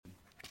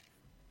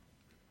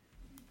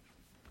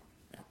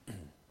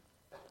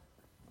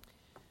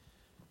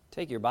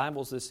Take your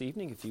Bibles this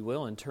evening, if you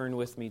will, and turn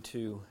with me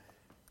to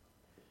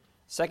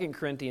 2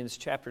 Corinthians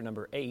chapter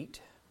number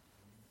 8.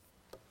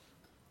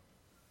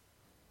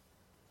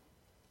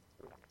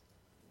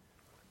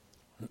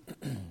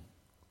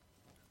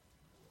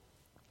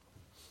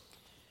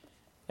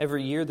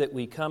 Every year that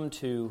we come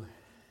to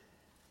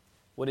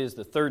what is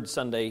the third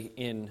Sunday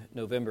in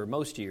November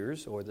most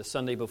years, or the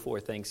Sunday before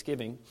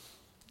Thanksgiving,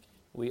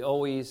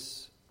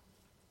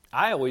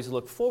 I always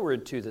look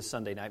forward to the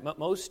Sunday night.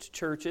 Most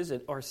churches,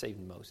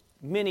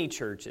 many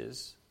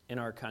churches in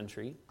our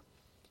country,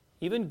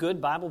 even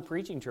good Bible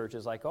preaching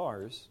churches like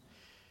ours,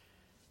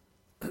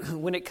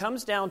 when it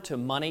comes down to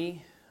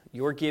money,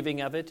 your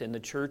giving of it, and the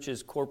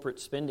church's corporate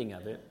spending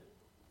of it,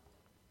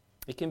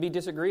 it can be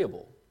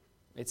disagreeable.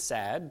 It's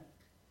sad.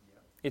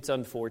 It's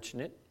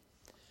unfortunate.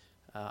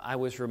 I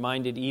was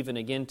reminded even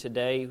again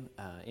today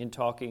in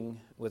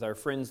talking with our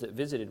friends that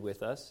visited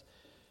with us,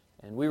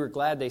 and we were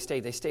glad they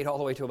stayed. They stayed all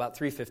the way to about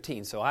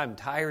 3:15, so I'm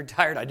tired.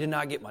 I did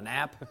not get my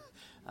nap,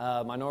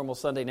 my normal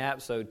Sunday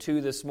nap, so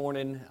 2 this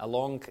morning,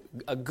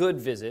 a good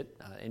visit,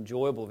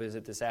 enjoyable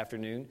visit this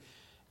afternoon,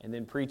 and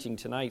then preaching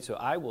tonight, so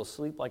I will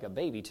sleep like a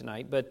baby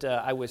tonight. But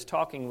I was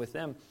talking with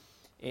them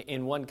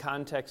in one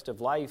context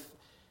of life,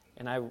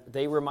 and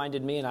they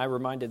reminded me, and I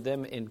reminded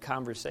them in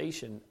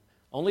conversation,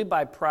 only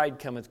by pride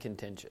cometh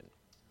contention.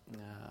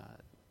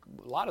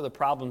 A lot of the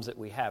problems that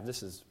we have,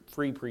 this is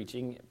free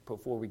preaching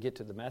before we get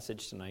to the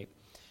message tonight,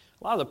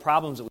 a lot of the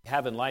problems that we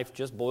have in life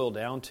just boil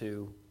down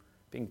to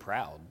being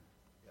proud,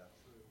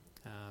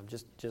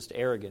 just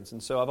arrogance.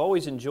 And so I've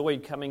always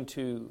enjoyed coming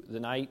to the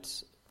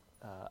nights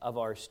of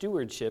our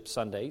stewardship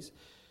Sundays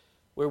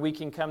where we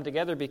can come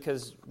together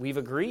because we've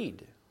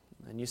agreed.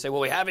 And you say,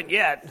 well, we haven't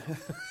yet.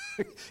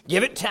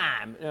 Give it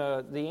time.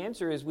 The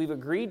answer is we've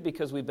agreed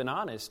because we've been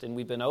honest and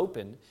we've been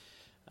open.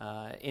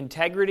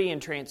 Integrity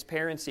and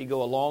transparency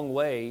go a long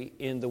way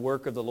in the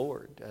work of the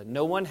Lord.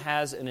 No one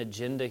has an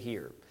agenda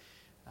here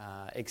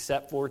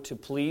except for to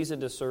please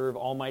and to serve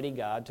Almighty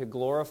God, to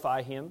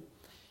glorify Him,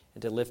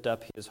 and to lift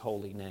up His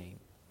holy name.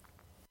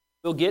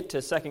 We'll get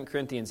to 2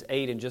 Corinthians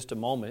 8 in just a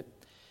moment.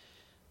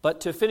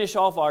 But to finish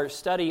off our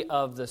study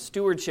of the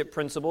stewardship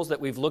principles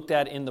that we've looked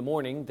at in the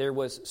morning, there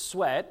was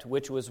sweat,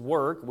 which was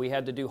work. We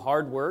had to do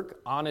hard work,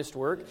 honest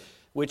work,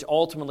 which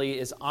ultimately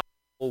is honorable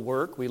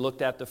work. We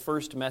looked at the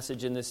first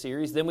message in this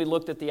series. Then we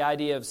looked at the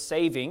idea of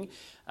saving.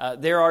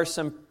 There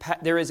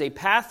is a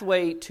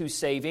pathway to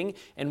saving,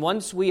 and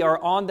once we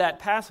are on that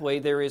pathway,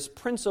 there is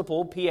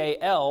principle,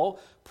 P-A-L,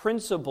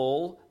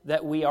 principle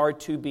that we are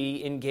to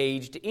be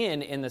engaged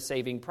in the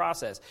saving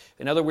process.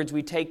 In other words,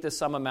 we take the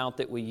sum amount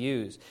that we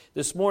use.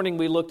 This morning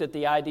we looked at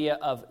the idea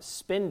of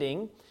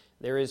spending.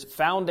 There is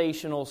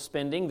foundational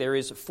spending, there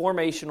is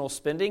formational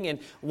spending, and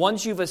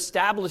once you've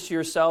established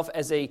yourself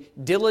as a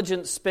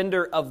diligent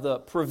spender of the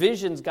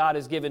provisions God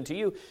has given to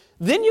you,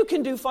 then you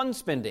can do fun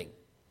spending.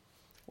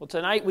 Well,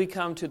 tonight we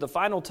come to the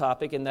final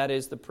topic, and that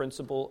is the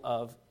principle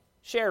of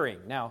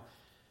sharing. Now,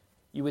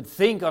 you would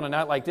think on a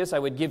night like this I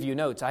would give you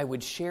notes. I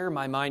would share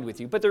my mind with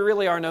you, but there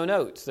really are no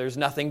notes. There's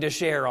nothing to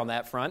share on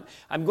that front.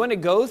 I'm going to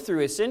go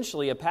through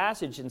essentially a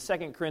passage in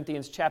 2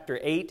 Corinthians chapter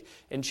 8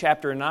 and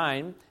chapter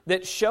 9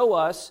 that show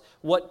us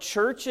what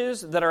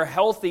churches that are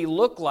healthy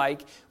look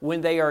like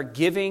when they are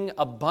giving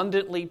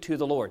abundantly to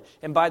the Lord.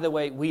 And by the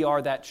way, we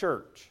are that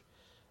church.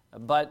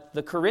 But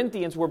the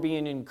Corinthians were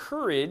being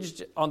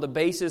encouraged on the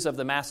basis of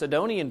the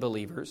Macedonian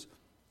believers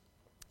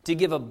to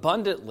give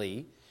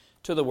abundantly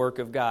to the work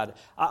of God.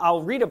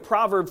 I'll read a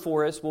proverb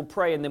for us, we'll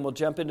pray, and then we'll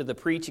jump into the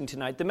preaching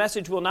tonight. The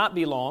message will not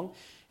be long,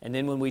 and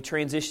then when we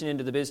transition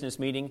into the business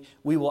meeting,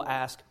 we will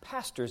ask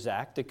Pastor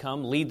Zach to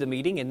come lead the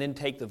meeting and then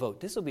take the vote.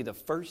 This will be the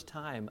first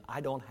time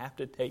I don't have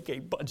to take a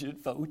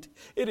budget vote.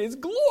 It is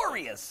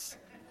glorious.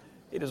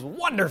 It is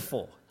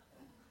wonderful.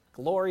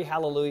 Glory,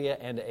 hallelujah,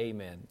 and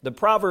amen. The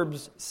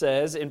Proverbs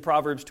says in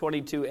Proverbs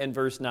 22 and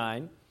verse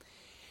 9,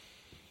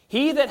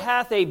 "He that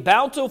hath a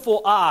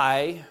bountiful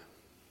eye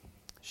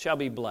shall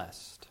be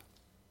blessed,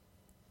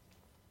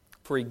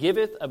 for he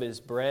giveth of his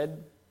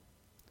bread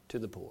to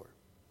the poor."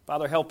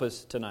 Father, help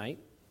us tonight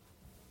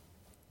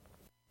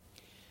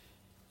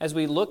as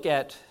we look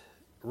at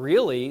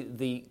really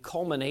the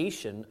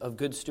culmination of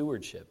good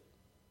stewardship.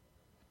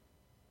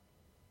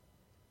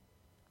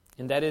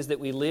 And that is that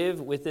we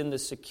live within the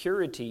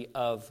security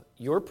of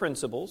your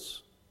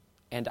principles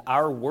and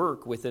our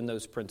work within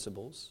those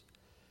principles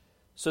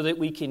so that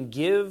we can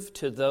give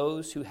to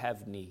those who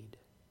have need.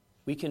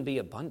 We can be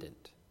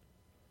abundant.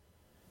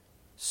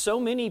 So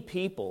many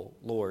people,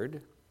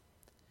 Lord,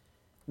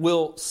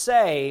 will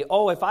say,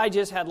 oh, if I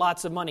just had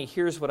lots of money,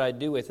 here's what I'd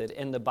do with it.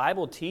 And the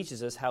Bible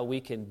teaches us how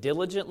we can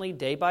diligently,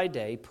 day by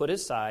day, put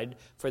aside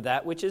for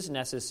that which is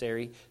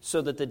necessary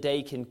so that the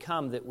day can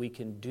come that we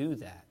can do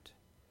that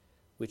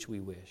which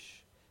we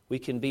wish. We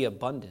can be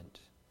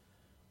abundant.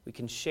 We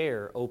can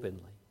share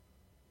openly.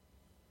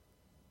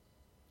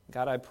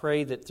 God, I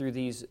pray that through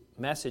these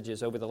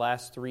messages over the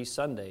last 3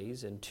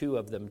 Sundays and 2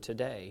 of them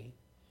today,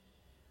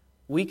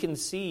 we can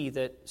see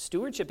that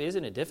stewardship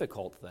isn't a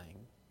difficult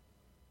thing.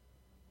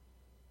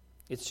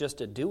 It's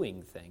just a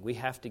doing thing. We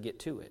have to get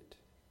to it.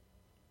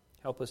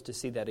 Help us to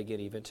see that again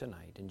even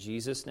tonight. In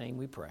Jesus' name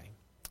we pray.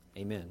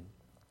 Amen.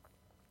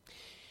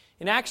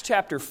 In Acts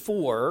chapter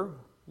 4,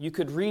 you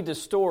could read the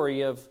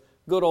story of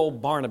good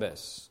old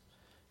Barnabas.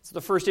 It's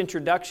the first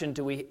introduction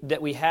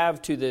that we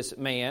have to this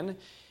man,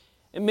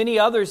 and many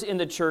others in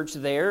the church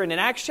there. And in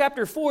Acts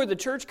chapter 4, the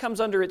church comes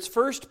under its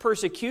first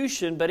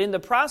persecution, but in the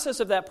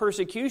process of that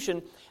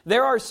persecution,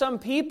 there are some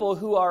people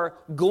who are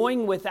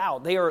going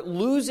without. They are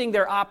losing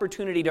their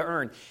opportunity to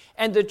earn.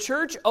 And the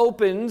church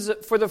opens,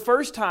 for the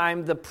first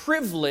time, the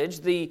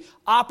privilege, the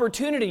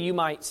opportunity, you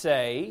might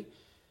say,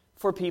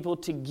 for people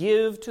to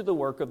give to the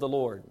work of the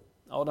Lord.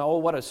 Oh, no,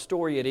 what a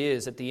story it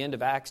is at the end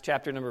of Acts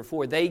chapter number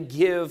 4. They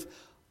give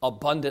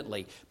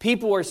abundantly.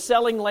 People are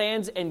selling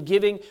lands and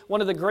giving.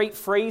 One of the great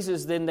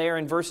phrases then there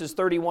in verses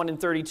 31 and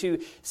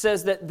 32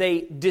 says that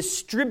they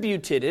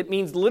distributed. It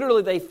means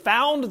literally they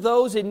found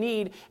those in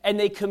need and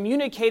they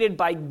communicated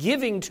by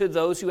giving to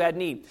those who had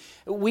need.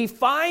 We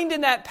find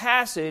in that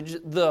passage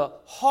the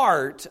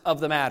heart of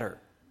the matter.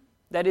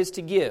 That is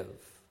to give.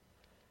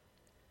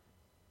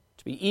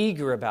 To be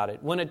eager about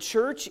it. When a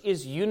church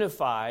is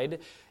unified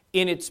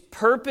in its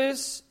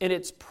purpose, in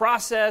its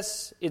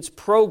process, its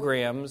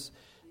programs,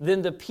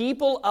 then the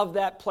people of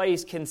that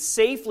place can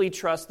safely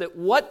trust that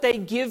what they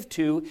give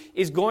to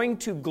is going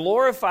to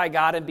glorify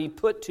God and be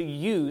put to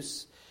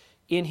use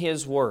in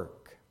His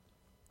work.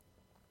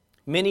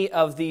 Many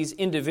of these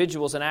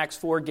individuals in Acts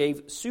 4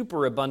 gave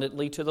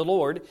superabundantly to the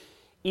Lord,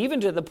 even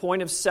to the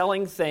point of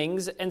selling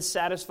things and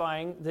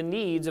satisfying the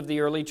needs of the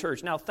early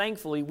church. Now,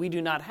 thankfully, we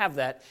do not have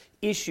that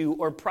issue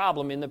or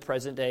problem in the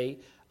present-day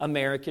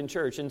American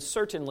church, and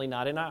certainly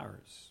not in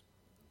ours.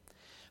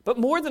 But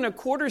more than a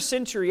quarter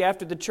century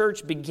after the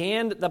church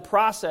began the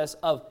process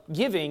of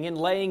giving and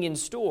laying in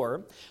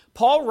store,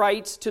 Paul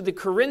writes to the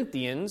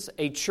Corinthians,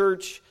 a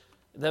church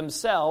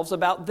themselves,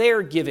 about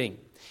their giving.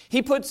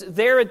 He puts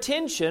their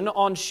attention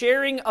on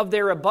sharing of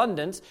their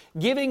abundance,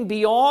 giving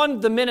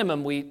beyond the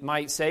minimum, we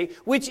might say,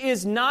 which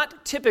is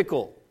not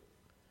typical.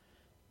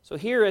 So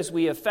here, as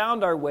we have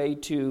found our way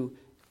to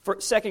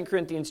 2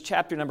 Corinthians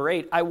chapter number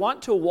 8, I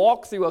want to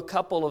walk through a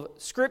couple of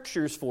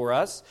scriptures for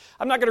us.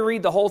 I'm not going to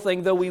read the whole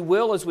thing, though we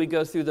will as we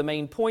go through the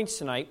main points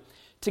tonight,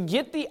 to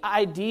get the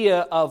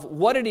idea of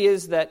what it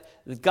is that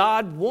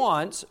God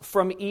wants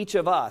from each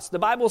of us. The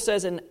Bible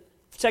says in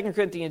 2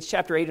 Corinthians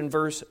chapter 8 and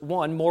verse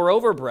 1,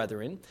 "Moreover,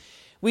 brethren,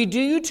 we do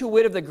you to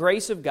wit of the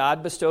grace of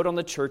God bestowed on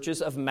the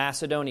churches of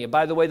Macedonia."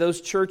 By the way,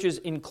 those churches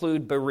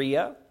include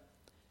Berea,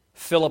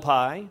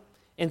 Philippi,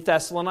 in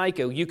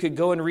Thessalonica. You could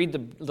go and read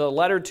the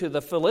letter to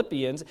the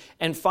Philippians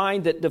and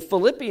find that the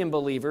Philippian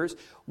believers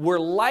were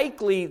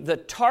likely the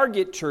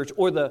target church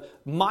or the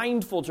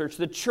mindful church,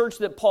 the church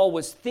that Paul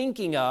was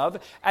thinking of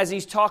as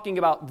he's talking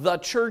about the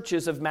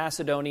churches of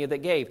Macedonia that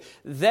gave.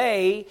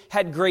 They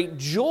had great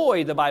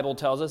joy, the Bible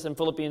tells us in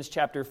Philippians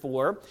chapter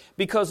 4,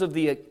 because of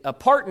the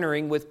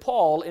partnering with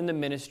Paul in the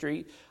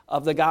ministry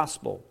of the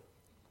gospel.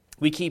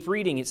 We keep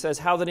reading. It says,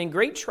 "How that in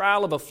great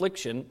trial of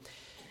affliction,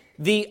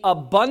 the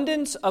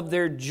abundance of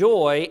their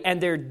joy and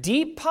their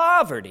deep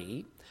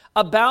poverty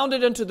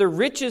abounded unto the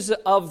riches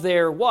of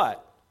their"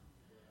 what?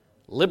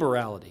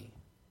 Liberality.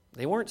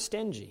 They weren't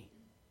stingy.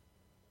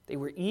 They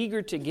were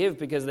eager to give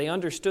because they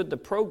understood the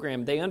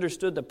program. They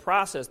understood the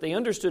process. They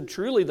understood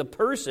truly the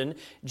person,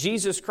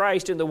 Jesus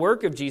Christ, and the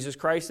work of Jesus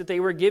Christ that they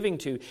were giving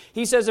to.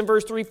 He says in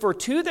verse 3, "For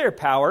to their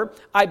power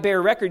I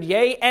bear record,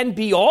 yea, and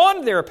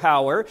beyond their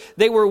power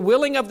they were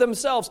willing of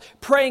themselves,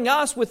 praying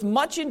us with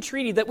much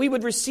entreaty that we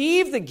would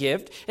receive the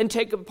gift and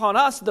take upon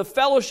us the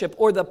fellowship,"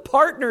 or the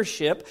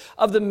partnership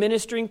of the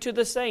ministering to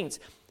the saints.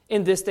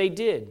 And this they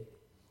did,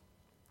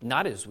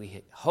 not as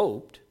we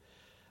hoped,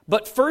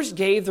 but first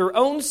gave their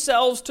own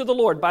selves to the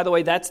Lord. By the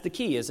way, that's the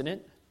key, isn't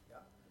it? Yeah,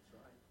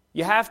 that's right.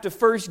 You have to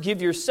first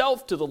give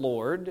yourself to the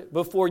Lord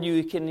before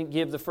you can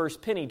give the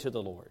first penny to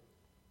the Lord.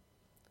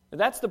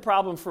 That's the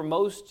problem for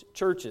most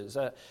churches.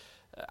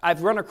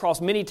 I've run across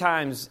many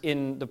times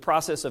in the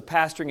process of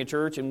pastoring a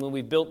church and when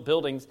we've built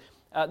buildings,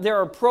 there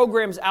are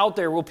programs out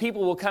there where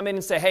people will come in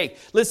and say, "Hey,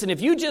 listen, if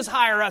you just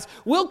hire us,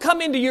 we'll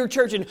come into your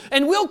church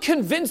and we'll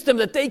convince them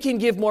that they can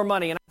give more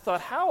money." And I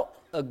thought, how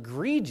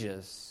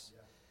egregious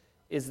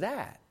is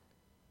that?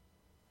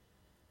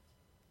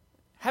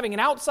 Having an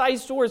outside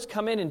source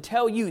come in and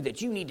tell you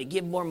that you need to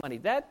give more money,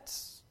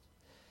 that's,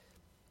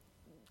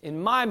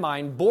 in my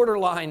mind,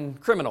 borderline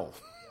criminal.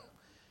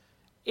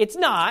 It's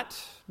not,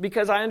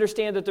 because I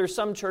understand that there's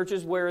some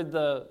churches where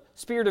the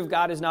Spirit of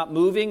God is not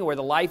moving, or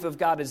the life of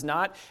God is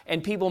not,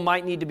 and people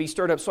might need to be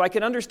stirred up. So I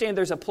can understand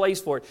there's a place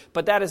for it,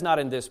 but that is not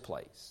in this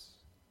place.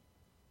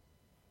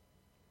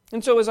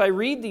 And so as I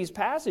read these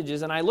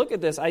passages and I look at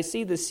this, I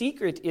see the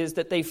secret is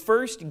that they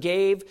first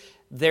gave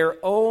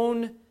their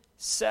own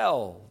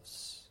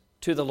selves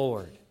to the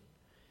Lord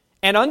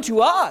and unto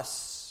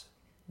us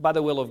by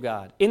the will of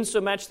God,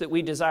 insomuch that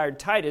we desired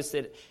Titus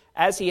that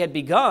as he had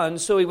begun,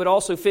 so he would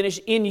also finish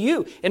in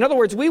you. In other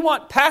words, we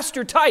want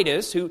Pastor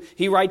Titus, who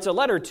he writes a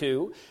letter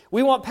to,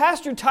 we want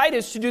Pastor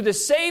Titus to do the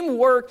same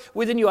work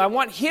within you. I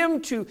want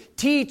him to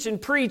teach and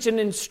preach and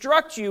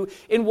instruct you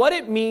in what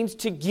it means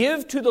to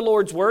give to the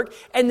Lord's work,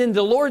 and then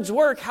the Lord's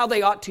work, how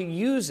they ought to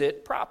use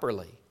it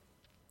properly.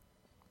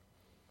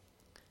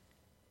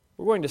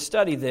 We're going to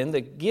study then the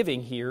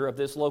giving here of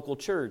this local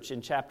church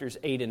in chapters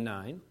 8 and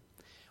 9,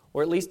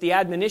 or at least the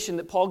admonition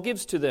that Paul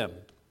gives to them.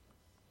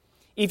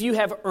 If you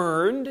have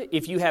earned,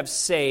 if you have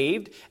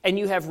saved, and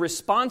you have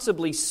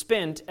responsibly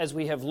spent, as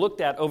we have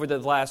looked at over the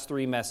last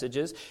 3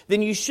 messages,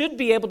 then you should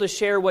be able to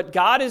share what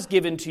God has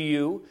given to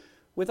you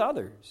with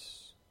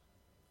others.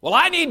 Well,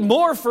 I need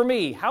more for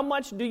me. How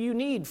much do you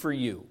need for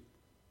you?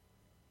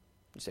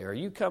 You say, are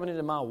you coming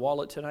into my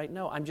wallet tonight?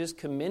 No, I'm just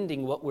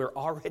commending what we're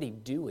already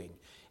doing.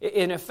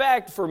 In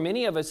effect, for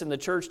many of us in the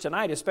church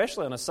tonight,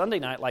 especially on a Sunday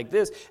night like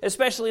this,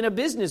 especially in a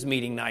business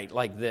meeting night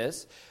like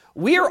this,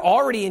 we are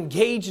already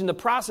engaged in the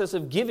process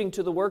of giving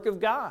to the work of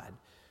God.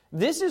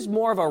 This is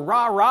more of a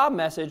rah-rah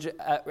message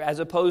as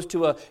opposed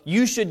to a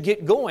you should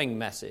get going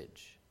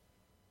message.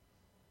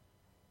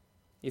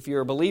 If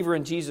you're a believer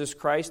in Jesus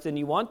Christ, then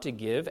you want to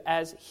give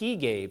as He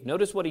gave.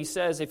 Notice what he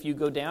says if you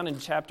go down in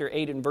chapter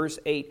 8 and verse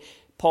 8.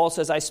 Paul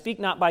says, I speak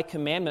not by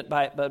commandment,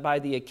 but by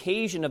the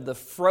occasion of the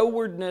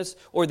frowardness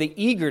or the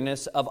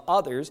eagerness of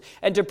others,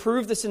 and to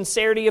prove the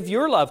sincerity of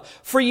your love.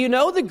 For you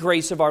know the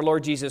grace of our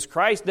Lord Jesus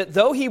Christ, that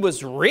though he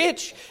was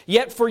rich,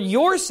 yet for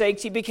your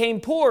sakes he became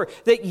poor,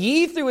 that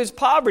ye through his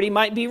poverty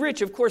might be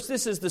rich. Of course,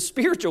 this is the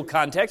spiritual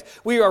context.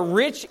 We are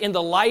rich in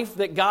the life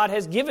that God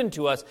has given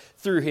to us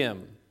through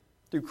him,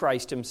 through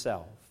Christ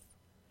himself.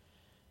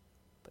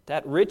 But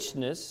that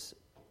richness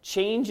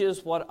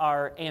changes what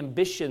our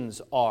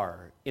ambitions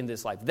are in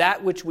this life,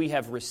 that which we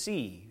have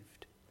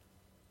received.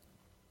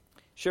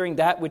 Sharing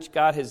that which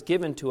God has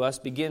given to us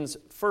begins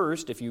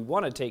first, if you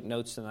want to take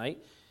notes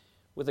tonight,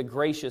 with a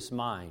gracious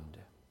mind.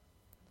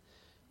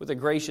 With a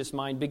gracious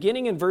mind.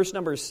 Beginning in verse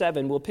number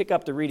 7, we'll pick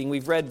up the reading.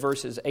 We've read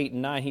verses 8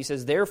 and 9. He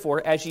says,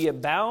 therefore, as ye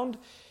abound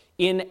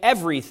in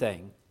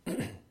everything,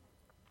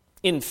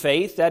 in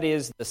faith, that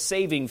is the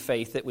saving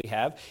faith that we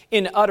have.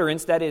 In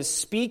utterance, that is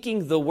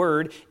speaking the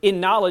word.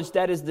 In knowledge,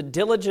 that is the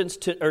diligence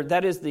to, or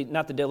that is the,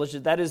 not the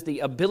diligence, that is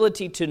the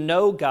ability to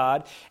know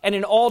God. And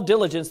in all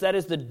diligence, that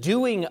is the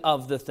doing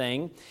of the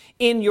thing.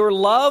 In your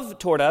love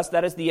toward us,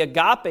 that is the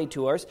agape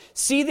to us,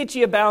 see that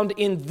ye abound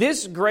in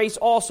this grace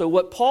also.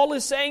 What Paul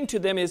is saying to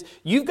them is,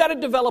 you've got to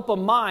develop a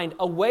mind,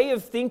 a way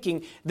of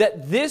thinking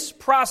that this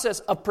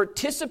process of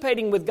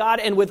participating with God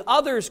and with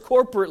others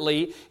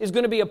corporately is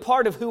going to be a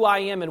part of who I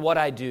am and what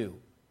I do.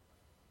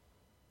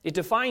 It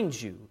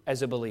defines you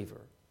as a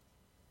believer.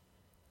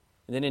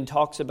 And then it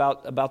talks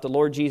about the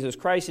Lord Jesus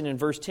Christ, and in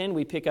verse 10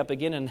 we pick up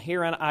again, and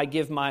herein I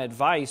give my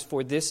advice,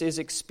 for this is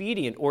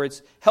expedient, or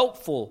it's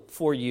helpful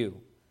for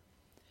you,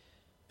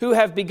 who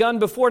have begun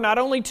before not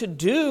only to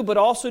do, but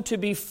also to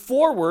be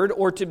forward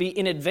or to be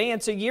in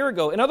advance a year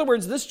ago. In other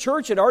words, this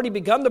church had already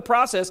begun the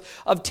process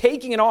of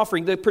taking an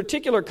offering. The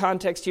particular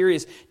context here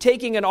is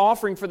taking an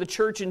offering for the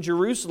church in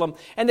Jerusalem,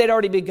 and they'd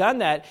already begun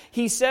that.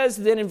 He says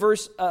then in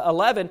verse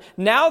 11,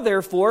 now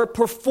therefore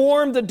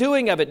perform the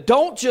doing of it.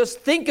 Don't just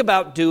think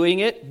about doing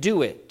it,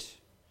 do it.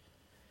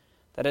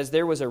 That as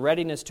there was a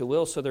readiness to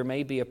will, so there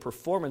may be a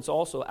performance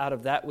also out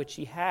of that which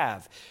ye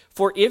have.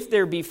 For if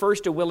there be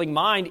first a willing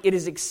mind, it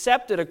is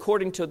accepted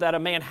according to that a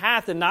man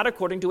hath, and not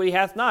according to what he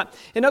hath not.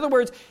 In other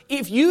words,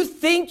 if you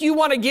think you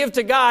want to give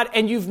to God,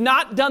 and you've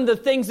not done the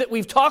things that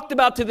we've talked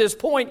about to this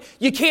point,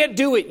 you can't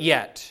do it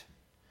yet.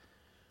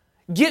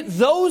 Get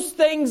those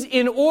things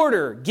in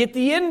order. Get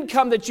the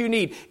income that you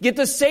need. Get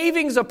the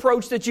savings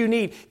approach that you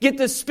need. Get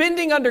the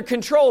spending under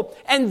control.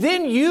 And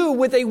then you,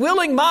 with a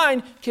willing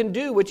mind, can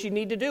do what you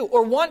need to do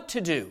or want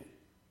to do.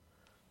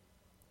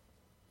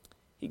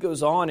 He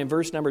goes on in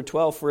verse number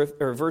 12,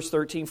 or verse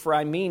 13, for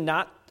I mean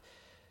not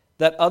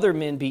that other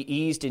men be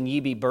eased and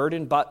ye be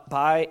burdened, but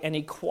by an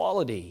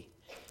equality.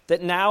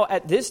 That now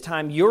at this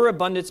time your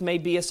abundance may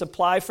be a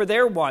supply for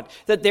their want,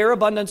 that their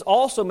abundance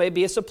also may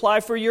be a supply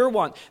for your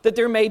want, that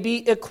there may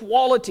be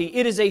equality.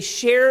 It is a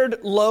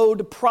shared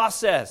load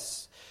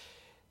process.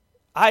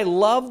 I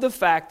love the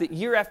fact that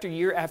year after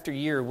year after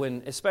year,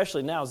 when,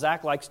 especially now,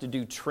 Zach likes to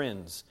do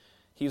trends.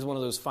 He's one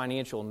of those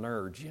financial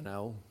nerds, you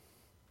know.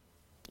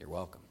 You're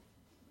welcome.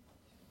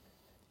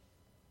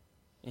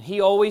 And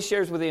he always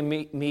shares with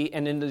me,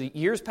 and in the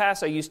years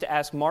past I used to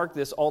ask Mark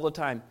this all the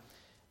time.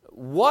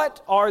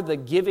 What are the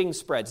giving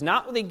spreads?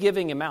 Not the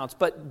giving amounts,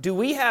 but do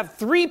we have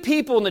 3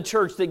 people in the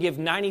church that give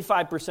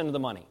 95% of the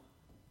money?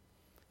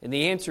 And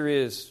the answer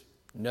is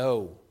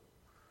no.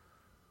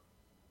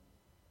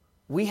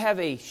 We have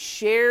a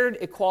shared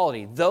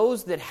equality.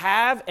 Those that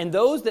have and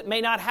those that may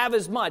not have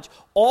as much,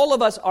 all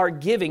of us are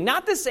giving.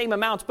 Not the same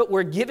amounts, but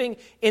we're giving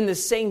in the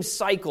same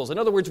cycles. In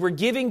other words, we're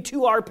giving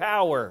to our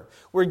power.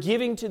 We're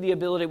giving to the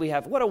ability we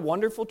have. What a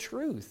wonderful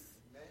truth.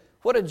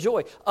 What a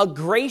joy. A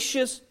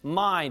gracious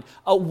mind.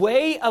 A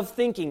way of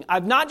thinking.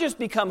 I've not just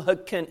become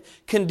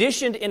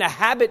conditioned in a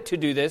habit to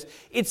do this.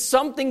 It's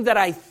something that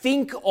I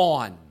think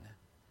on.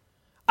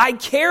 I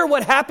care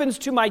what happens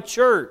to my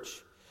church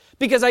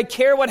because I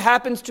care what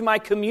happens to my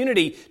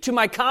community, to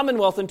my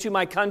commonwealth, and to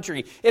my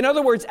country. In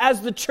other words,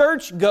 as the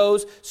church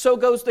goes, so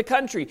goes the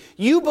country.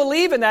 You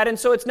believe in that, and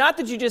so it's not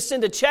that you just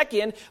send a check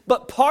in,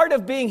 but part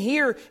of being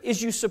here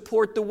is you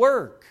support the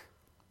work.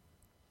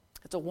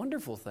 It's a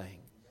wonderful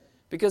thing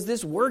because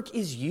this work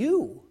is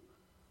you.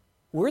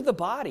 We're the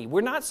body.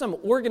 We're not some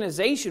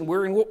organization.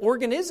 We're an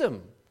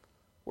organism.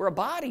 We're a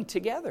body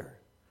together.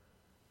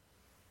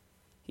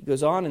 He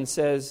goes on and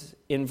says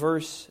in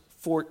verse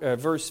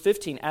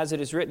 15, as it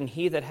is written,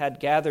 he that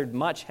had gathered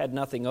much had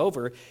nothing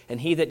over,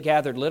 and he that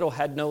gathered little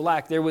had no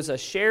lack. There was a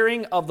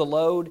sharing of the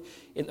load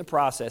in the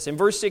process. In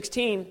verse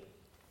 16,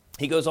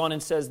 he goes on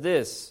and says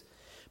this,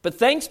 but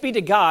thanks be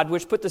to God,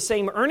 which put the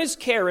same earnest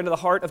care into the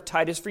heart of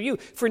Titus for you.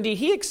 For indeed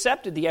he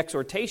accepted the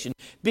exhortation,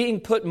 being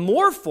put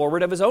more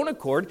forward of his own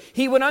accord,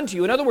 he went unto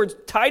you. In other words,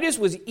 Titus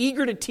was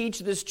eager to teach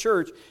this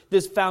church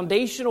this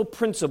foundational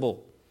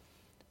principle.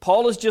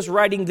 Paul is just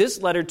writing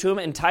this letter to him,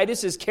 and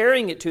Titus is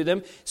carrying it to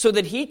them so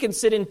that he can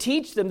sit and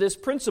teach them this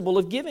principle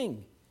of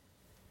giving.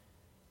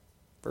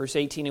 Verse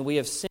 18, and we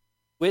have sent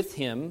with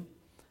him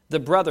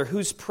the brother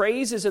whose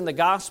praise is in the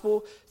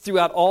gospel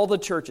throughout all the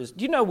churches.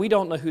 Do you know we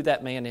don't know who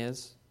that man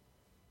is?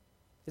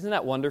 Isn't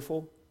that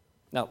wonderful?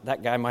 Now,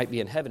 that guy might be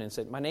in heaven and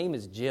say, my name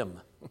is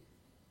Jim.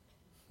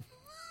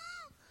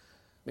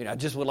 I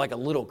just would like a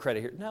little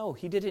credit here. No,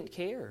 he didn't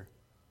care.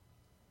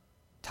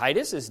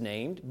 Titus is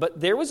named, but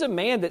there was a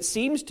man that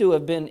seems to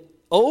have been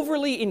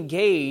overly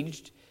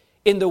engaged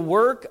in the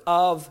work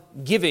of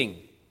giving.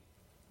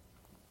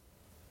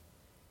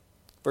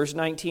 Verse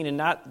 19, and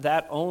not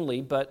that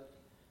only, but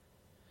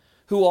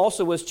who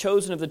also was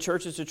chosen of the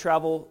churches to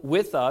travel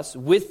with us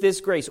with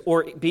this grace,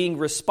 or being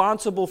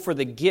responsible for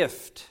the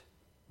gift,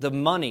 the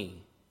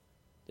money,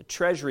 the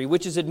treasury,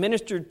 which is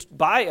administered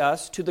by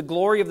us to the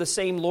glory of the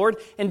same Lord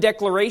and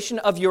declaration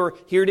of your,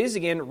 here it is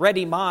again,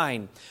 ready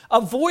mind.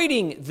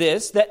 Avoiding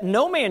this, that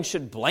no man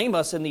should blame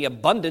us in the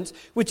abundance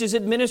which is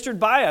administered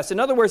by us. In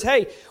other words,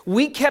 hey,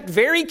 we kept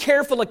very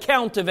careful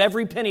account of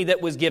every penny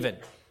that was given.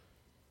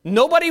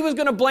 Nobody was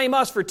going to blame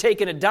us for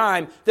taking a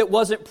dime that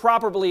wasn't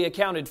properly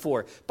accounted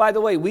for. By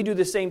the way, we do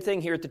the same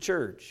thing here at the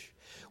church.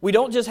 We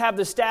don't just have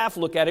the staff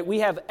look at it. We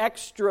have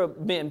extra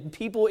men,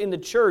 people in the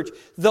church,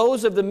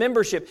 those of the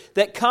membership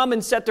that come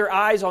and set their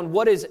eyes on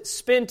what is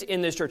spent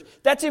in this church.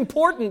 That's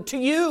important to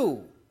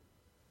you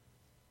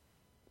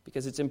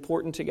because it's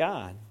important to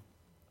God.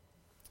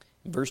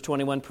 Verse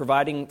 21,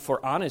 providing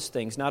for honest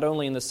things, not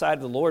only in the sight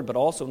of the Lord, but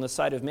also in the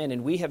sight of men.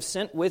 And we have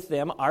sent with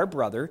them our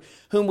brother,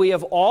 whom we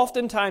have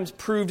oftentimes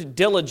proved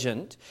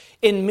diligent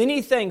in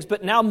many things,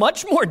 but now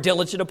much more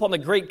diligent upon the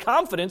great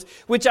confidence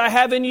which I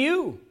have in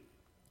you.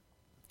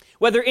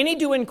 Whether any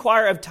do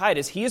inquire of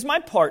Titus, he is my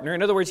partner.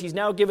 In other words, he's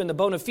now given the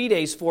bona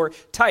fides for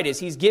Titus.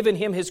 He's given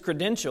him his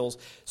credentials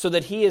so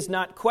that he is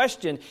not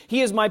questioned. He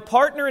is my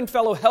partner and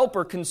fellow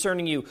helper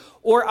concerning you.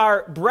 Or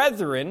our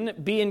brethren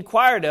be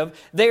inquired of.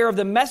 They are of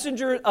the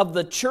messenger of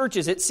the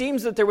churches. It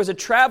seems that there was a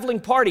traveling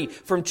party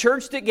from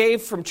church that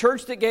gave, from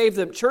church that gave,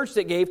 the church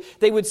that gave.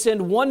 They would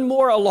send one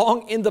more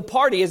along in the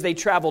party as they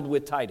traveled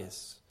with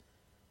Titus.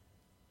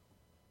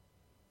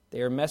 They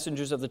are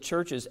messengers of the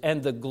churches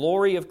and the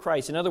glory of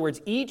Christ. In other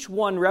words, each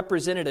one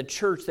represented a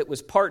church that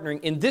was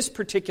partnering in this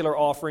particular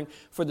offering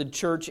for the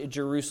church at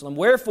Jerusalem.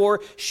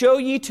 Wherefore, show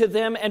ye to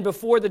them and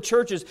before the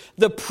churches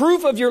the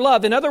proof of your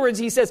love. In other words,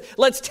 he says,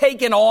 let's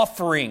take an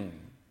offering.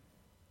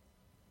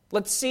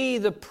 Let's see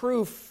the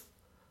proof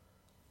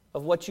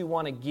of what you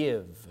want to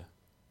give.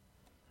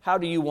 How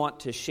do you want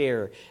to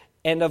share?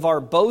 And of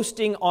our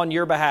boasting on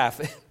your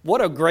behalf.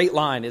 What a great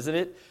line, isn't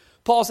it?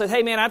 Paul said,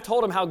 hey man, I've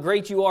told him how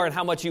great you are and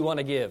how much you want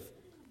to give.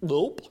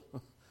 Nope.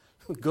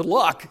 Good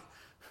luck.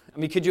 I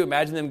mean, could you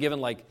imagine them giving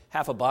like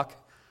 $50?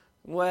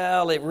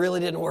 Well, it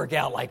really didn't work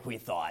out like we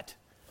thought.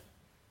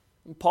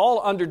 And Paul,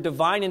 under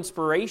divine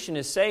inspiration,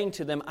 is saying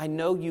to them, I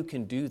know you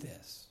can do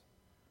this.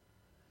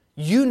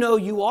 You know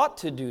you ought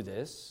to do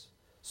this,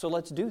 so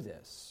let's do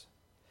this.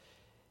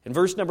 In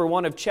verse number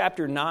 1 of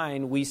chapter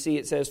 9, we see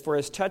it says, for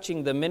as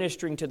touching the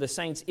ministering to the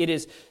saints, it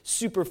is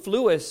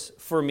superfluous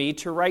for me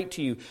to write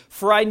to you.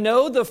 For I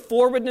know the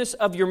forwardness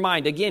of your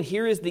mind. Again,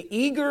 here is the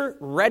eager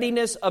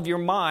readiness of your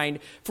mind,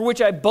 for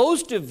which I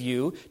boast of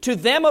you, to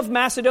them of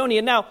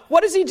Macedonia. Now,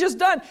 what has he just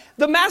done?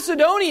 The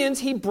Macedonians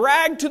he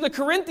bragged to the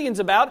Corinthians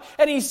about,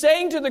 and he's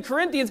saying to the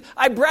Corinthians,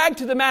 I bragged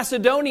to the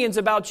Macedonians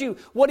about you.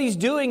 What he's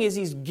doing is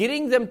he's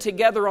getting them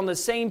together on the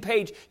same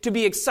page to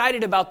be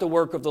excited about the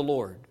work of the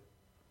Lord.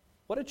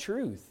 What a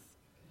truth,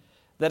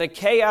 that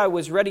Achaia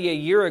was ready a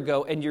year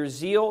ago, and your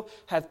zeal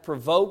hath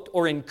provoked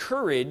or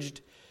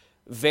encouraged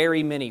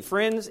very many.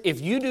 Friends,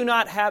 if you do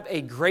not have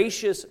a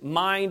gracious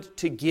mind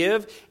to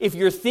give, if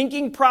your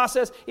thinking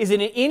process is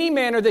in any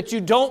manner that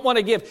you don't want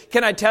to give,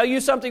 can I tell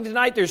you something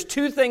tonight? There's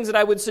two things that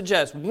I would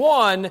suggest.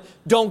 One,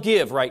 don't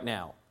give right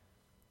now.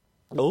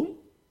 No.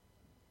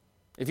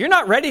 If you're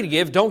not ready to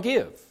give, don't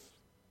give.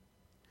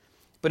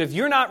 But if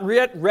you're not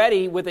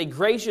ready with a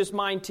gracious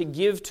mind to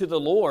give to the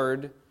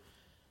Lord,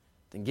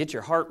 then get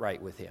your heart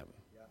right with Him.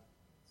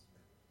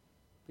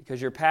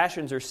 because your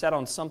passions are set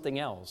on something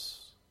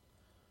else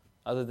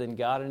other than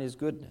God and His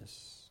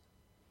goodness.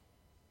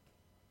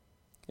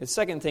 The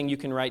second thing you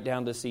can write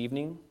down this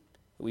evening,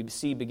 that we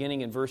see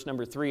beginning in verse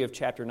number 3 of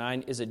chapter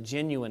 9, is a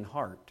genuine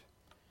heart.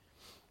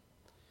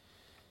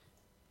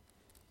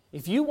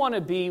 If you want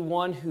to be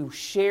one who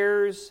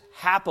shares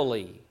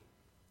happily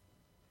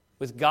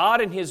with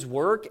God and His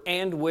work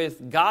and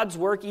with God's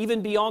work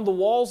even beyond the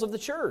walls of the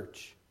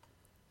church,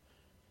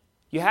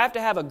 you have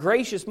to have a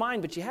gracious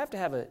mind, but you have to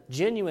have a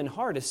genuine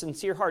heart, a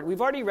sincere heart.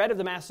 We've already read of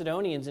the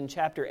Macedonians in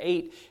chapter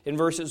 8 in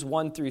verses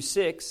 1 through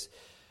 6.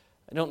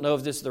 I don't know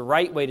if this is the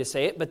right way to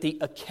say it, but the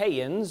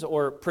Achaeans,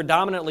 or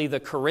predominantly the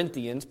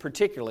Corinthians,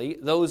 particularly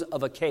those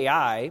of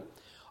Achaia,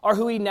 are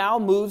who he now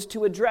moves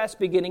to address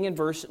beginning in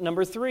verse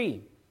number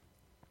 3.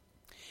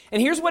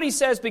 And here's what he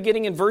says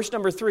beginning in verse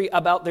number 3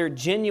 about their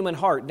genuine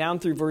heart, down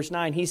through verse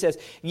 9. He says,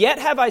 "Yet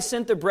have I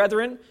sent the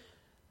brethren,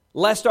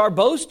 lest our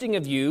boasting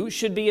of you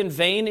should be in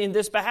vain in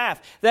this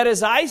behalf. That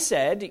as I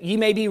said, ye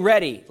may be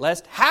ready,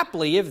 lest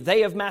haply if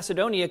they of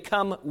Macedonia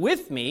come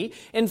with me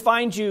and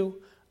find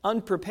you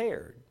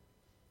unprepared.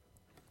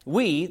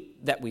 We,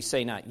 that we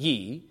say not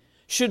ye,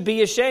 should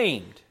be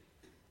ashamed."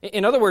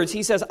 In other words,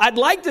 he says, I'd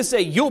like to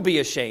say you'll be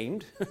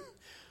ashamed,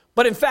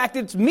 but in fact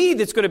it's me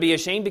that's going to be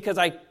ashamed because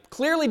I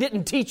clearly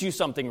didn't teach you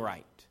something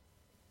right.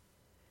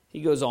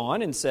 He goes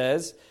on and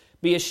says,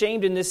 "Be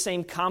ashamed in this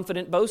same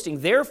confident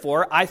boasting.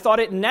 Therefore, I thought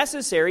it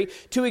necessary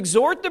to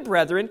exhort the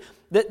brethren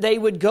that they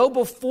would go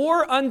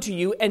before unto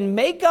you and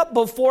make up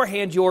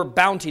beforehand your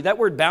bounty." That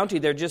word bounty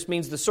there just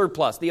means the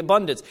surplus, the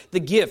abundance, the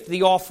gift,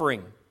 the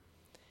offering.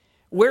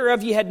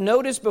 "Whereof ye had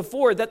noticed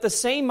before, that the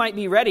same might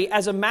be ready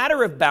as a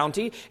matter of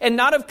bounty and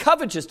not of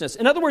covetousness."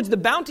 In other words, the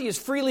bounty is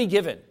freely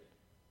given.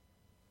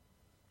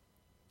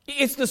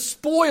 It's the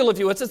spoil, if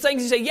you will. It's the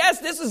things you say, yes,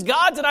 this is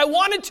God's and I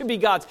want it to be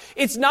God's.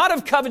 It's not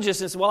of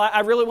covetousness. Well, I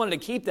really wanted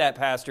to keep that,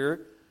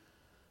 Pastor,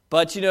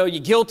 but you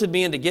guilted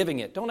me into giving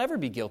it. Don't ever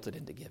be guilted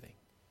into giving.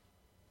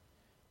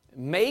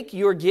 Make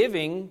your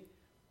giving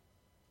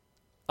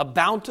a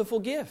bountiful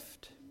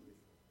gift,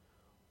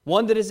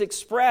 one that is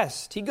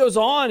expressed. He goes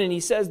on and he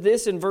says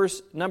this in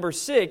verse number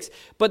 6,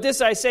 "But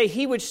this I say,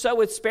 he which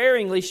soweth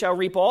sparingly shall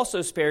reap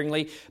also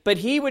sparingly, but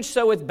he which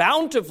soweth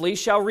bountifully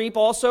shall reap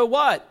also"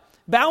 what?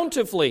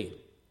 Bountifully.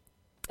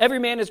 "Every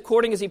man is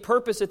according as he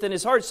purposeth in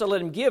his heart, so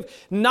let him give,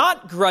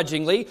 not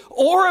grudgingly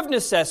or of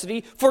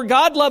necessity, for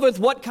God loveth"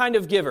 what kind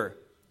of giver?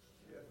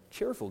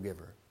 Cheerful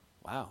giver.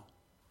 Wow.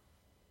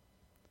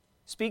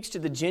 Speaks to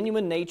the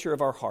genuine nature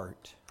of our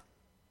heart.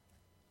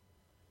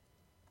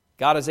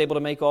 "God is able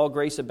to make all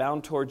grace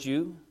abound towards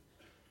you,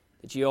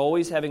 that ye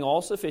always having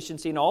all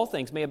sufficiency in all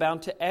things may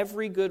abound to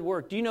every good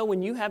work." Do you know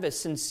when you have a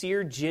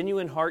sincere,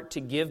 genuine heart to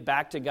give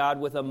back to God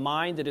with a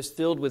mind that is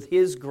filled with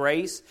His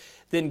grace,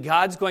 then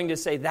God's going to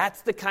say,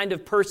 that's the kind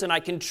of person I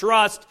can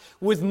trust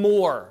with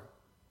more.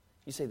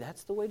 You say,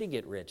 that's the way to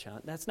get rich, huh?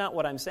 That's not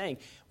what I'm saying.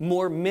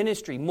 More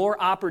ministry,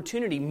 more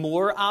opportunity,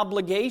 more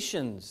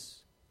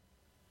obligations.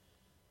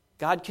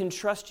 God can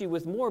trust you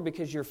with more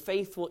because you're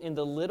faithful in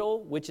the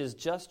little, which is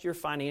just your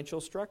financial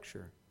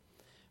structure.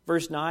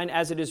 Verse 9,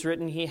 "As it is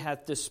written, he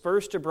hath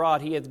dispersed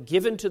abroad, he hath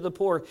given to the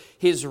poor,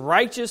 his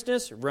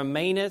righteousness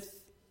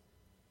remaineth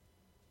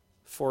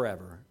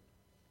forever."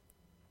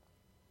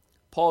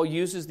 Paul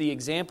uses the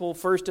example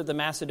first of the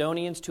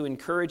Macedonians to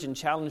encourage and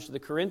challenge the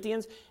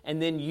Corinthians,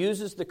 and then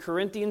uses the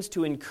Corinthians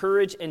to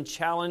encourage and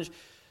challenge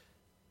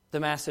the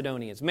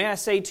Macedonians. May I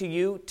say to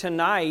you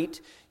tonight,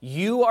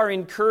 you are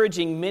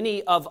encouraging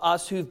many of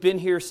us who've been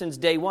here since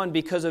day one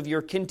because of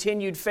your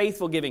continued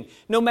faithful giving.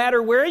 No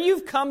matter where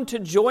you've come to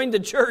join the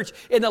church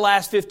in the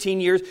last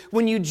 15 years,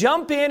 when you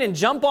jump in and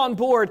jump on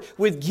board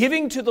with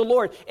giving to the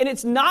Lord, and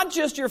it's not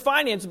just your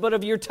finances, but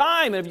of your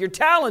time, of your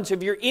talents,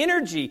 of your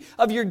energy,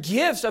 of your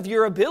gifts, of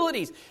your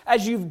abilities.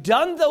 As you've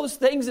done those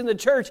things in the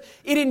church,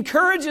 it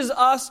encourages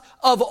us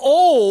of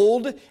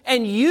old,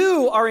 and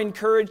you are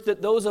encouraged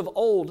that those of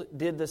old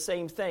did the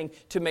same thing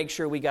to make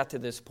sure we got to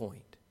this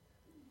point.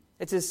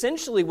 It's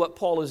essentially what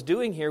Paul is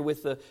doing here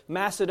with the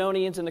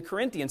Macedonians and the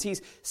Corinthians.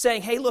 He's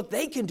saying, hey, look,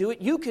 they can do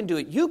it, you can do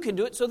it, you can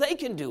do it, so they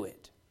can do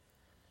it.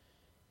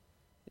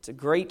 It's a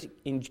great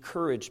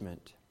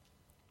encouragement.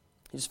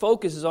 His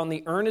focus is on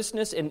the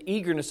earnestness and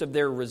eagerness of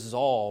their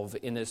resolve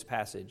in this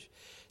passage.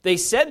 They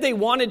said they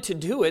wanted to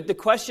do it. The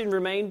question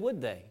remained,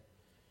 would they?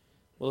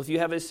 Well, if you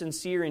have a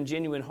sincere and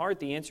genuine heart,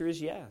 the answer is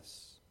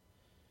yes.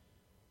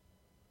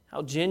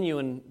 How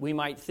genuine, we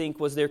might think,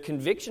 was their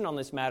conviction on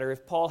this matter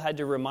if Paul had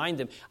to remind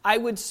them. I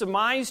would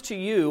surmise to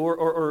you,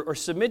 or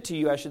submit to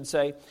you, I should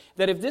say,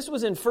 that if this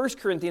was in 1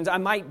 Corinthians, I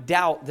might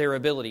doubt their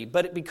ability.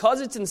 But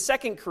because it's in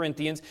 2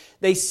 Corinthians,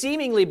 they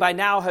seemingly by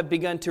now have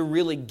begun to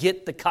really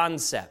get the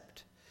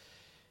concept.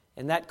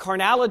 And that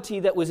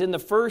carnality that was in the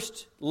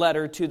first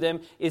letter to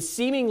them is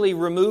seemingly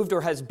removed or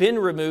has been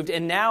removed,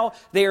 and now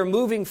they are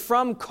moving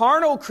from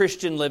carnal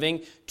Christian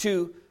living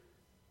to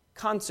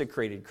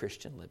consecrated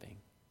Christian living.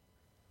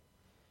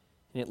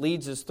 And it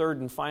leads us third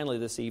and finally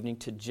this evening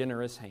to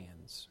generous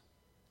hands.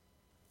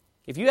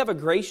 If you have a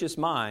gracious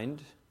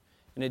mind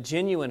and a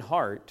genuine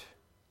heart,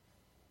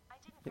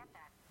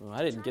 Well,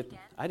 I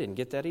didn't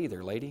get that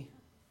either, lady.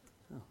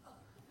 Oh.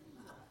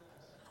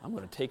 I'm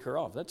going to take her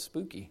off. That's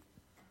spooky.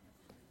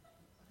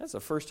 That's the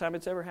first time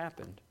it's ever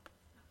happened.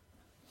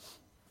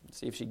 Let's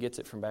see if she gets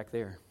it from back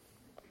there.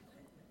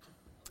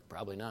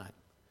 Probably not.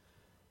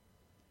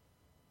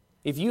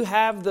 If you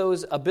have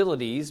those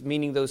abilities,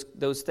 meaning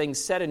those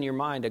things set in your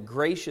mind, a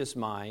gracious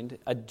mind,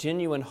 a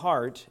genuine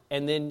heart,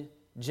 and then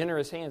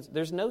generous hands,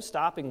 there's no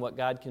stopping what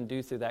God can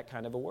do through that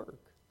kind of a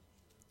work,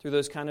 through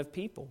those kind of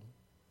people.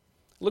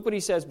 Look what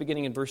he says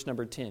beginning in verse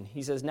number 10.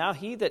 He says, "Now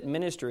he that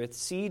ministereth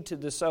seed to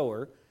the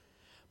sower,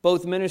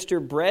 both minister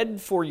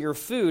bread for your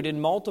food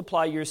and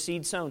multiply your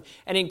seed sown,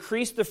 and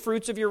increase the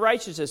fruits of your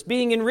righteousness,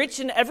 being enriched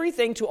in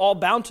everything to all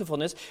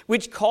bountifulness,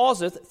 which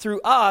causeth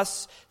through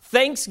us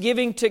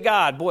thanksgiving to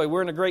God." Boy,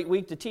 we're in a great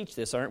week to teach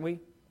this, aren't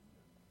we?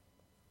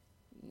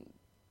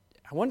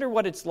 I wonder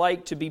what it's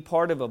like to be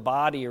part of a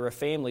body or a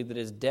family that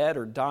is dead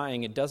or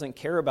dying and doesn't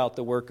care about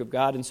the work of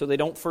God, and so they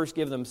don't first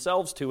give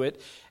themselves to it,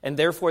 and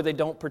therefore they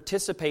don't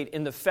participate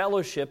in the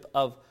fellowship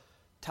of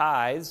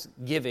tithes,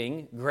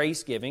 giving,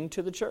 grace giving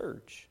to the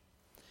church.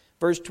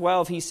 Verse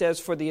 12, he says,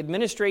 "For the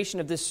administration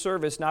of this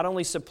service not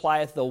only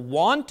supplieth the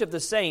want of the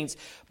saints,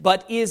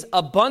 but is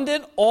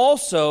abundant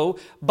also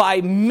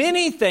by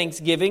many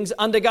thanksgivings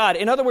unto God."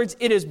 In other words,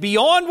 it is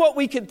beyond what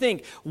we could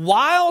think.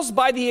 Whilst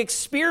by the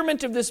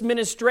experiment of this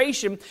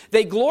ministration,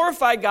 they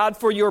glorify God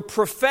for your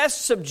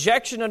professed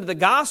subjection unto the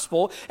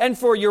gospel and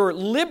for your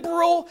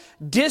liberal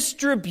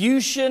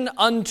distribution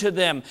unto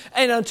them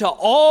and unto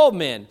all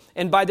men,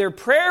 and by their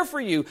prayer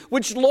for you,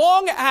 which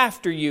long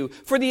after you,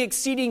 for the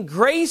exceeding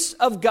grace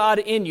of God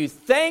in you.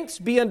 Thanks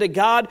be unto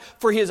God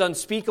for His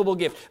unspeakable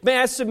gift. May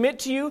I submit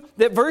to you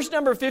that verse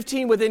number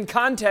 15 within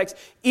context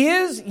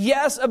is,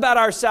 yes, about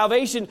our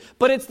salvation,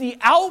 but it's the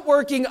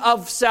outworking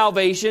of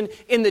salvation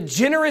in the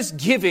generous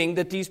giving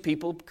that these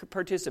people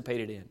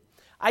participated in.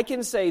 I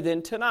can say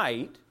then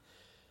tonight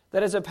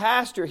that as a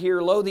pastor here,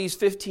 lo, these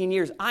 15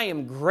 years, I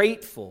am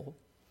grateful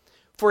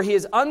for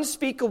His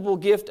unspeakable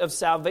gift of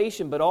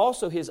salvation, but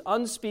also His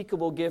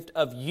unspeakable gift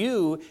of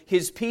you,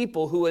 His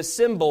people, who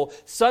assemble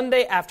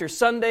Sunday after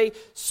Sunday,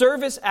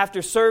 service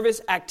after service,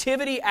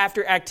 activity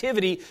after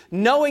activity,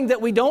 knowing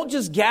that we don't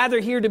just gather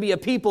here to be a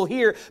people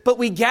here, but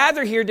we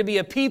gather here to be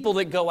a people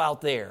that go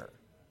out there.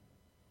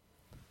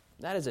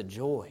 That is a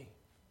joy.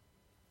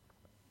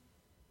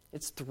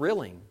 It's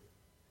thrilling.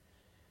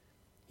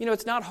 You know,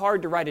 it's not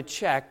hard to write a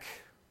check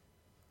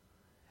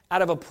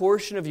out of a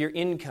portion of your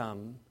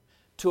income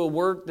to a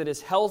work that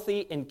is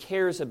healthy and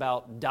cares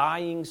about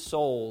dying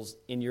souls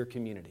in your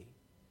community.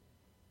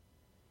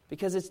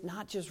 Because it's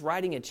not just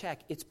writing a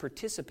check, it's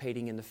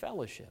participating in the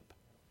fellowship.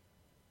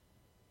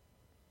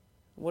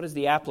 What is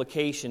the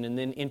application and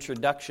then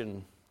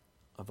introduction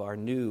of our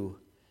new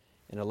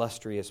and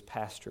illustrious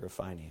pastor of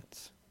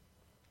finance?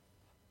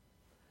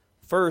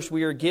 First,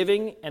 we are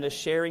giving and a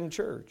sharing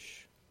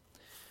church.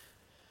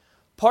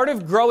 Part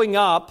of growing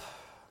up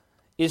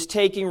is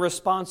taking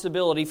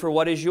responsibility for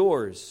what is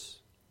yours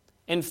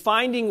and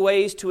finding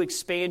ways to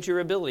expand your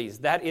abilities.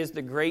 That is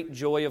the great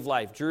joy of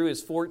life. Drew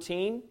is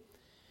 14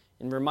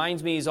 and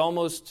reminds me he's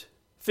almost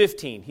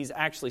 15. He's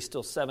actually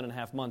still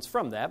 7.5 months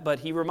from that, but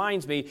he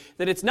reminds me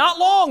that it's not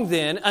long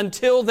then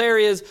until there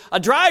is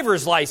a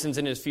driver's license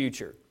in his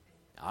future.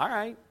 All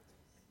right.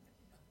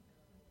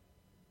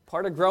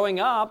 Part of growing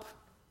up,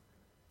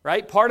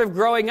 right? Part of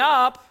growing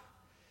up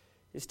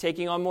is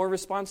taking on more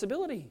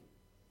responsibility.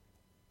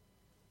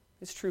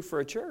 It's true for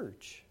a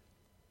church.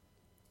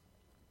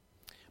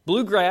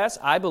 Bluegrass,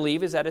 I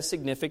believe, is at a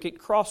significant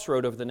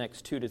crossroad over the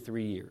next 2 to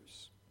 3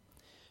 years.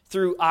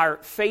 Through our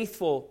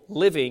faithful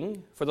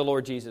living for the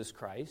Lord Jesus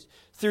Christ,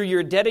 through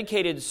your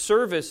dedicated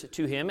service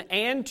to Him,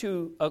 and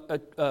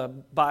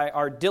by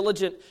our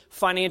diligent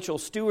financial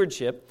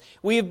stewardship,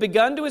 we have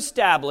begun to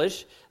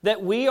establish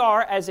that we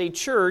are, as a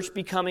church,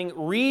 becoming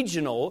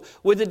regional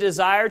with a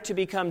desire to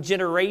become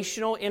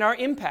generational in our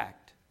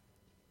impact.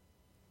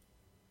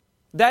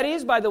 That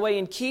is, by the way,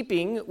 in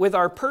keeping with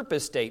our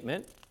purpose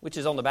statement, which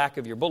is on the back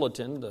of your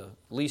bulletin, the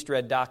least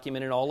read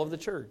document in all of the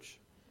church.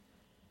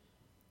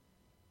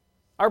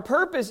 Our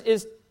purpose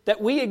is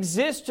that we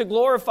exist to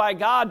glorify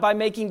God by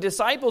making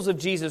disciples of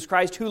Jesus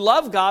Christ who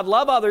love God,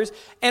 love others,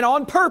 and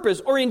on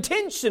purpose or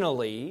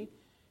intentionally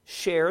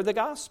share the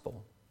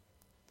gospel.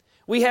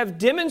 We have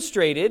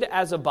demonstrated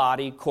as a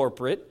body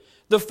corporate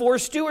the 4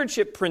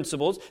 stewardship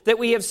principles that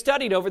we have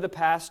studied over the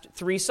past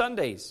 3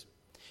 Sundays.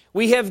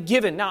 We have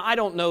given, now I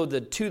don't know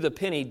the to the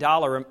penny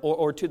dollar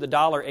or to the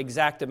dollar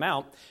exact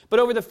amount,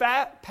 but over the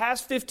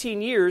past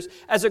 15 years,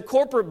 as a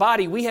corporate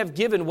body, we have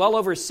given well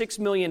over $6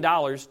 million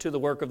to the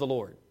work of the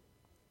Lord.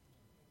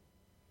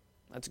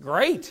 That's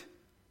great.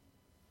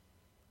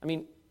 I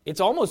mean, it's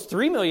almost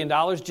 $3 million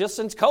just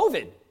since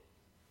COVID.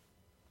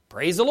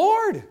 Praise the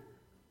Lord.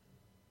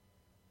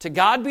 To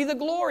God be the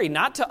glory.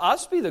 Not to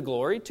us be the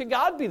glory. To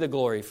God be the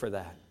glory for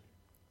that.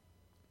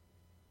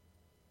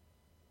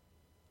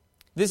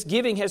 This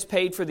giving has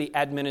paid for the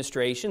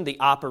administration, the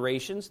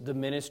operations, the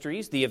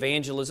ministries, the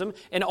evangelism,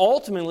 and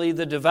ultimately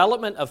the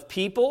development of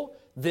people,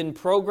 then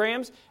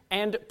programs,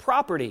 and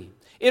property.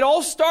 It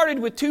all started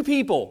with 2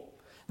 people.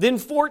 Then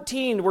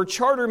 14 were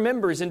charter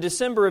members in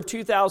December of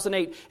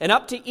 2008. And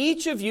up to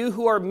each of you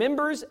who are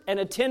members and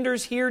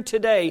attenders here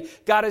today,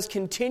 God has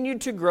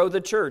continued to grow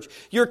the church.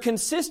 Your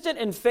consistent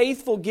and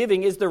faithful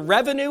giving is the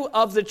revenue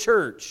of the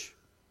church,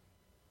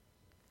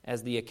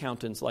 as the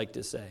accountants like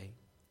to say.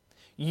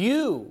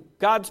 You,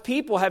 God's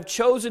people, have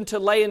chosen to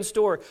lay in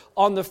store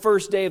on the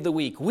first day of the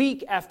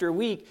week after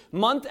week,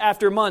 month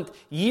after month,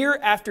 year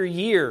after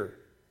year.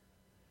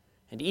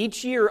 And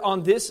each year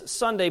on this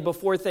Sunday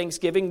before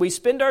Thanksgiving, we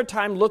spend our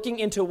time looking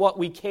into what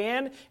we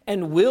can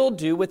and will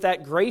do with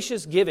that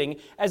gracious giving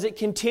as it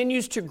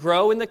continues to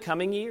grow in the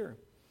coming year.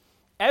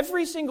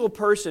 Every single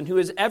person who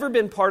has ever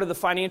been part of the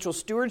financial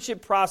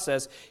stewardship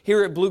process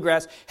here at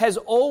Bluegrass has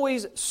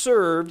always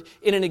served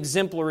in an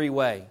exemplary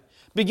way.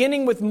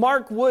 Beginning with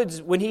Mark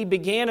Woods when he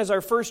began as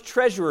our first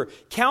treasurer,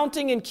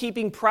 counting and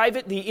keeping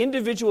private the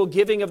individual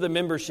giving of the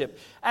membership.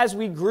 As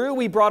we grew,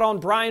 we brought on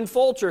Brian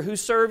Fulcher, who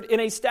served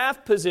in a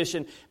staff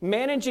position,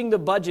 managing the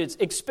budgets,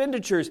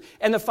 expenditures,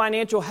 and the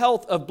financial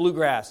health of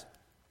Bluegrass.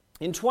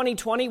 In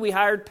 2020, we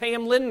hired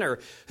Pam Lindner,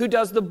 who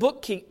does the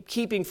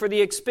bookkeeping for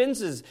the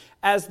expenses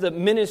as the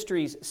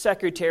ministry's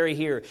secretary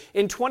here.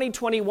 In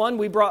 2021,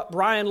 we brought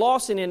Brian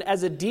Lawson in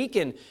as a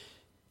deacon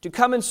to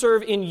come and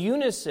serve in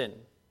unison,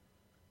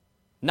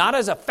 not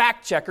as a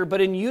fact checker, but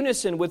in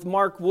unison with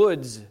Mark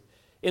Woods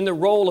in the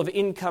role of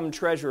income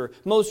treasurer.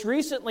 Most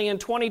recently in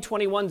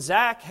 2021,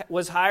 Zach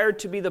was hired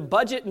to be the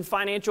budget and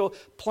financial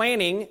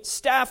planning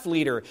staff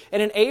leader.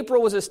 And in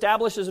April was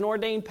established as an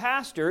ordained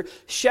pastor,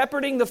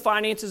 shepherding the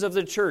finances of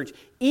the church.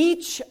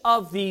 Each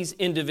of these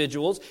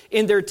individuals,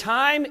 in their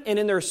time and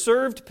in their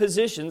served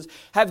positions,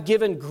 have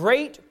given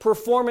great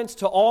performance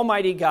to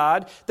Almighty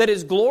God that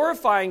is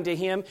glorifying to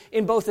Him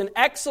in both an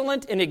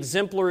excellent and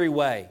exemplary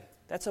way.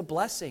 That's a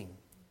blessing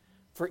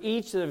for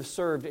each that have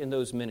served in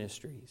those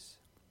ministries.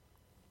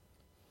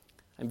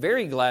 I'm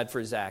very glad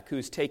for Zach,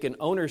 who's taken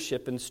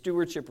ownership and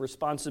stewardship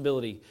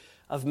responsibility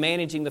of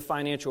managing the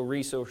financial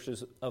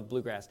resources of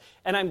Bluegrass.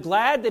 And I'm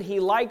glad that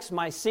he likes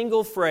my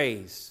single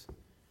phrase,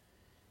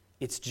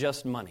 "It's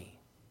just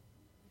money."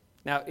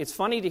 Now, it's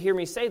funny to hear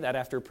me say that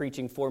after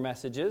preaching 4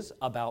 messages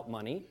about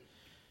money,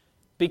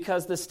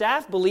 because the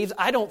staff believes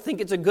I don't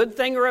think it's a good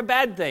thing or a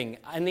bad thing.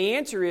 And the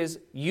answer is,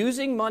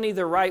 using money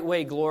the right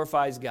way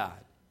glorifies God.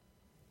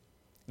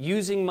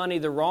 Using money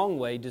the wrong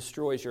way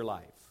destroys your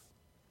life.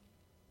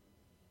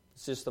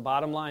 It's just the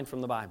bottom line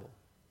from the Bible.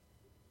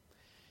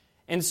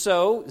 And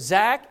so,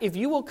 Zach, if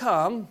you will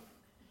come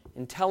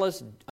and tell us